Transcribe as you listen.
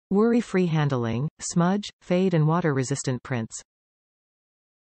Worry-free handling, smudge, fade and water-resistant prints.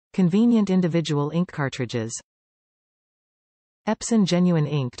 Convenient individual ink cartridges. EPSON Genuine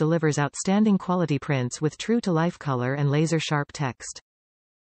Ink delivers outstanding quality prints with true-to-life color and laser-sharp text.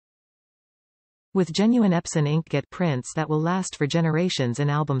 With genuine EPSON ink, get prints that will last for generations in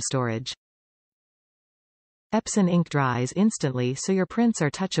album storage. EPSON ink dries instantly, so your prints are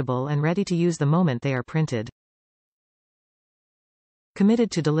touchable and ready to use the moment they are printed.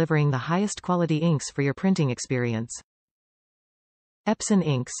 Committed to delivering the highest quality inks for your printing experience. EPSON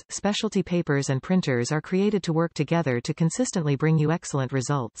inks, specialty papers and printers are created to work together to consistently bring you excellent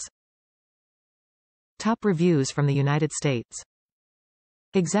results. Top reviews from the United States.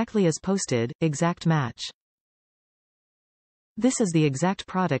 Exactly as posted, exact match. This is the exact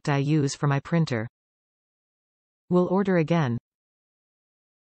product I use for my printer. Will order again.